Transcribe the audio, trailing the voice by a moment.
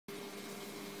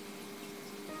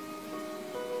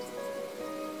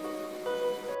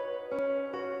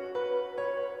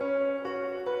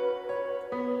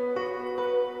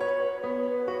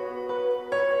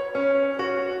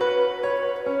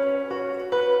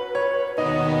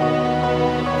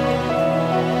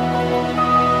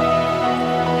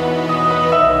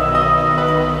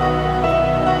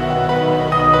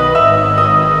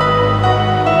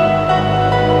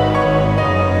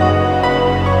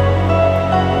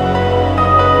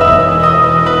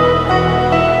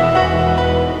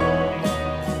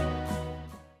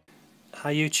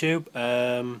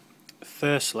YouTube.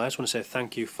 Firstly, I just want to say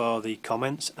thank you for the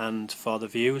comments and for the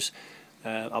views.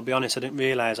 I'll be honest, I didn't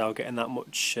realise I was getting that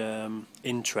much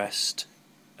interest,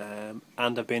 and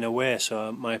I've been away,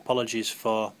 so my apologies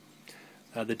for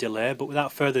the delay. But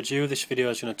without further ado, this video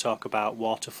is going to talk about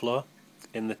water flow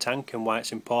in the tank and why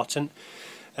it's important.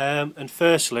 And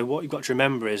firstly, what you've got to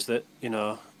remember is that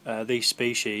these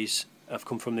species have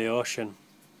come from the ocean,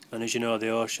 and as you know, the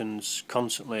ocean's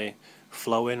constantly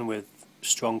flowing with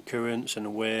strong currents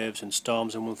and waves and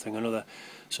storms and one thing or another.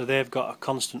 So they've got a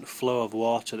constant flow of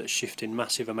water that's shifting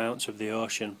massive amounts of the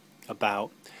ocean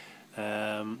about,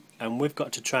 and we've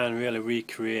got to try and really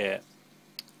recreate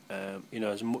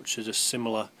as much as a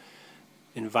similar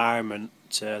environment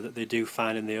that they do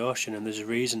find in the ocean, and there's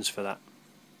reasons for that.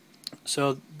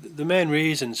 So the main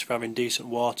reasons for having decent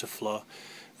water flow,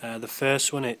 the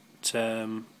first one, it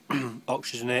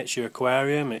oxygenates your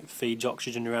aquarium, it feeds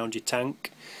oxygen around your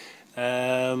tank.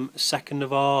 Second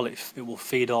of all, it will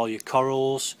feed all your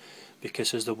corals,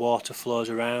 because as the water flows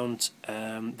around,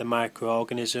 the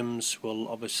microorganisms will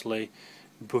obviously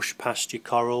brush past your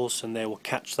corals and they will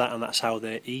catch that, and that's how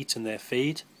they eat and they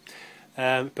feed.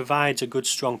 It provides a good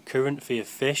strong current for your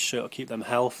fish, so it'll keep them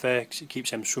healthy, 'cause it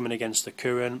keeps them swimming against the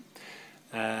current.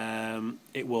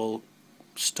 It will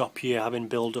stop you having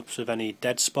build-ups of any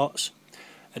dead spots.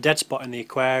 A dead spot in the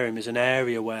aquarium is an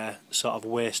area where sort of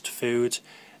waste food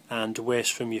and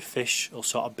waste from your fish will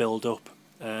sort of build up,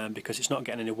 because it's not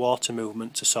getting any water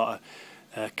movement to sort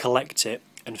of collect it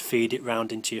and feed it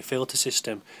round into your filter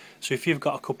system. So if you've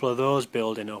got a couple of those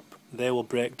building up, they will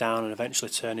break down and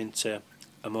eventually turn into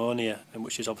ammonia, and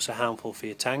which is obviously harmful for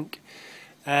your tank.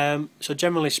 So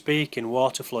generally speaking,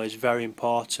 water flow is very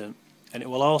important, and it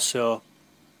will also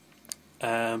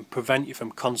prevent you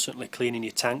from constantly cleaning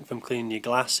your tank, from cleaning your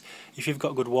glass. If you've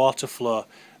got good water flow,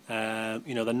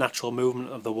 the natural movement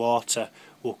of the water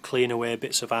will clean away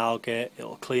bits of algae,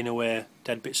 it'll clean away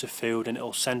dead bits of food, and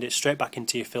it'll send it straight back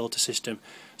into your filter system,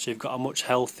 so you've got a much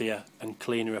healthier and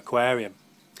cleaner aquarium.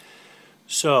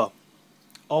 So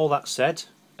all that said,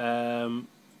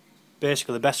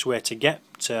 basically the best way to get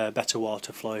better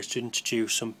water flow is to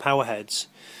introduce some Powerheads.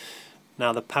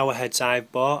 Now the Powerheads I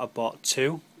bought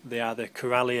two. They are the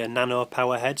Corallia Nano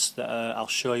Powerheads that I'll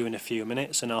show you in a few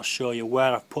minutes, and I'll show you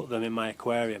where I've put them in my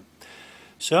aquarium.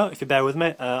 So if you bear with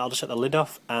me, I'll just set the lid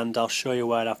off and I'll show you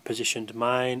where I've positioned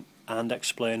mine and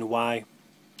explain why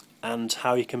and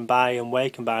how you can buy and where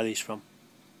you can buy these from.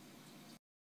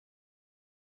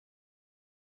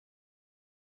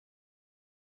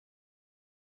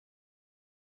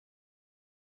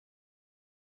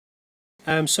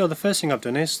 So the first thing I've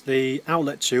done is the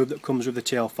outlet tube that comes with the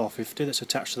TL450 that's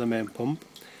attached to the main pump.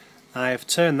 I have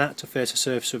turned that to face the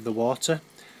surface of the water.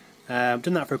 I've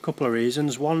done that for a couple of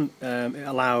reasons. One, it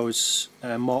allows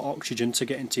more oxygen to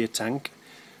get into your tank.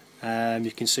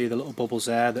 You can see the little bubbles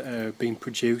there that are being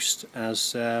produced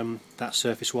as that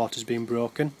surface water is being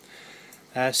broken.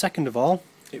 Second of all,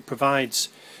 it provides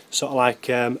sort of like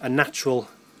a natural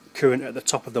current at the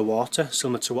top of the water,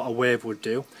 similar to what a wave would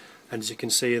do. And as you can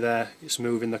see there, it's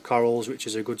moving the corals, which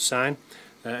is a good sign,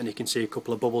 and you can see a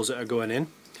couple of bubbles that are going in.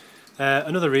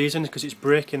 Another reason is because it's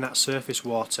breaking that surface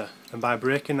water, and by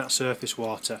breaking that surface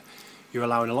water you're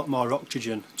allowing a lot more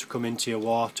oxygen to come into your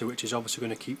water, which is obviously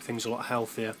going to keep things a lot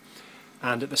healthier.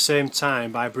 And at the same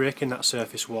time, by breaking that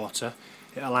surface water,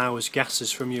 it allows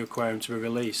gases from your aquarium to be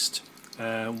released,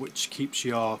 which keeps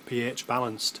your pH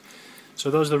balanced. So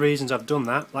those are the reasons I've done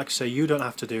that. Like I say, you don't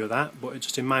have to do that, but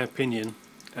just in my opinion,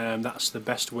 that's the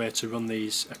best way to run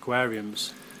these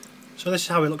aquariums. So this is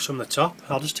how it looks from the top.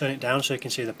 I'll just turn it down so you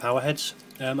can see the Powerheads.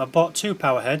 I bought two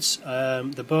Powerheads.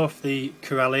 They're both the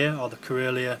Corallia or the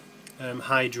Corallia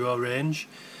Hydro range.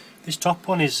 This top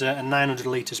one is 900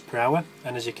 litres per hour,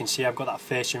 and as you can see I've got that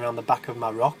facing around the back of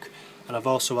my rock, and I've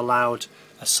also allowed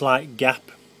a slight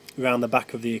gap around the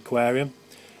back of the aquarium.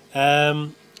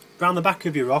 Around the back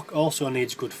of your rock also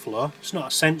needs good flow. It's not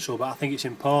essential, but I think it's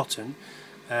important,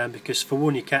 because for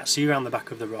one, you can't see around the back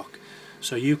of the rock,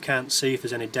 so you can't see if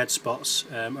there's any dead spots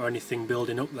or anything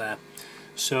building up there.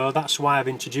 So that's why I've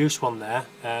introduced one there,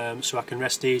 so I can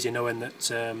rest easy knowing that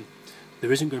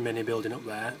there isn't going to be any building up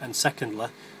there, and secondly,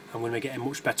 I'm going to be getting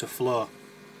much better flow.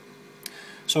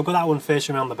 So I've got that one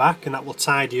facing around the back, and that will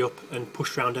tidy up and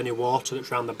push around any water that's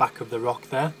around the back of the rock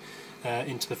there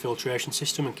into the filtration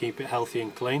system and keep it healthy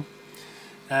and clean.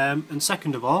 And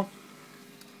second of all,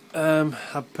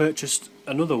 I've purchased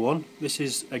another one. This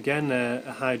is again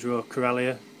a Hydro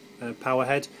Corallia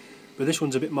Powerhead, but this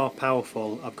one's a bit more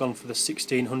powerful. I've gone for the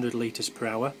 1600 litres per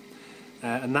hour.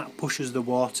 and that pushes the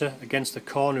water against the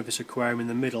corner of this aquarium in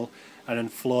the middle and then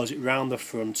flows it round the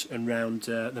front and round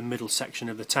the middle section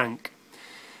of the tank.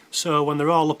 So when they're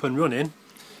all up and running,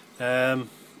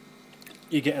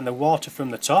 you're getting the water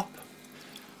from the top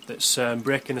that's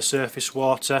breaking the surface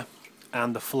water,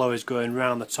 and the flow is going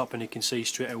round the top, and you can see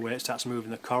straight away it starts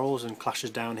moving the corals and clashes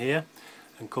down here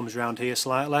and comes round here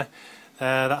slightly.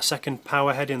 That second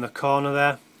power head in the corner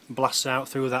there blasts out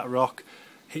through that rock,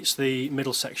 hits the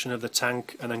middle section of the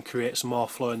tank and then creates more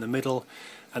flow in the middle.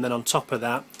 And then on top of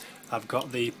that I've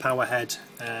got the power head,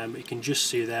 you can just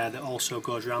see there, that also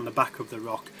goes around the back of the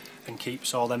rock and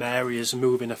keeps all them areas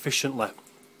moving efficiently.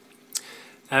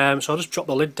 So I'll just drop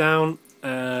the lid down,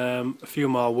 a few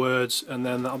more words, and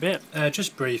then that'll be it.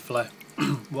 Just briefly,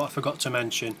 what I forgot to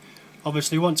mention,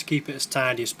 obviously you want to keep it as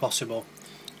tidy as possible.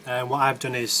 What I've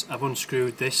done is I've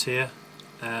unscrewed this here,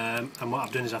 and what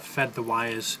I've done is I've fed the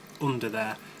wires under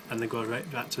there, and they go right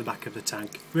back to the back of the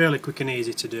tank. Really quick and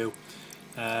easy to do.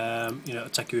 You know, it'll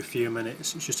take you a few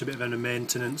minutes. It's just a bit of a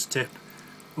maintenance tip.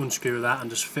 Unscrew that and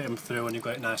just fit them through, and you've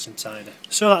got it nice and tidy.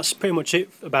 So that's pretty much it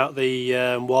about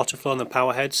the water flow and the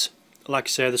power heads. Like I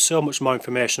say, there's so much more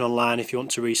information online if you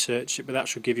want to research it, but that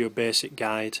should give you a basic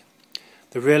guide.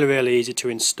 They're really easy to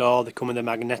install. They come with a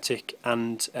magnetic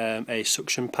and a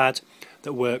suction pad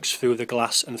that works through the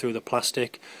glass and through the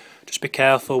plastic. Just be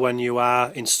careful when you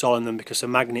are installing them, because the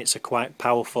magnets are quite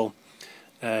powerful.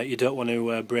 You don't want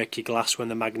to break your glass when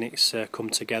the magnets come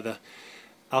together.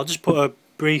 I'll just put a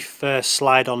brief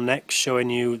slide on next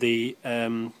showing you the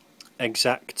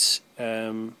exact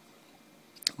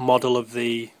model of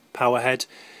the power head.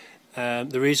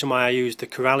 The reason why I use the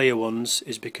Coralia ones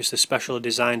is because they're specially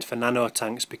designed for nano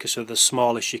tanks, because of the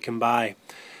smallest you can buy.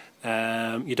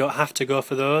 You don't have to go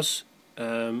for those,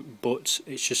 but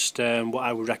it's just what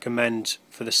I would recommend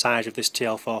for the size of this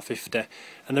TL450,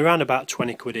 and they're around about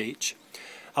 20 quid each.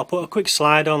 I'll put a quick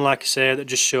slide on, like I say, that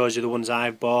just shows you the ones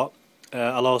I've bought.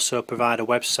 I'll also provide a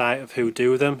website of who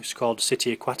do them. It's called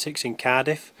City Aquatics in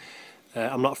Cardiff.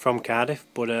 I'm not from Cardiff,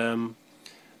 but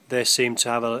they seem to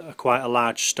have quite a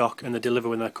large stock, and they deliver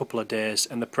within a couple of days,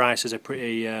 and the prices are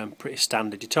pretty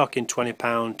standard. You're talking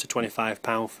 £20 to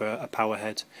 £25 for a power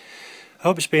head. I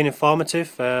hope it's been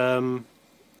informative.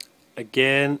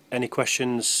 Again, any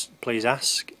questions please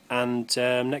ask, and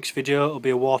next video will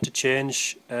be a water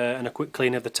change and a quick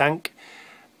clean of the tank,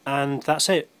 and that's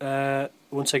it.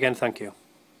 Once again, thank you.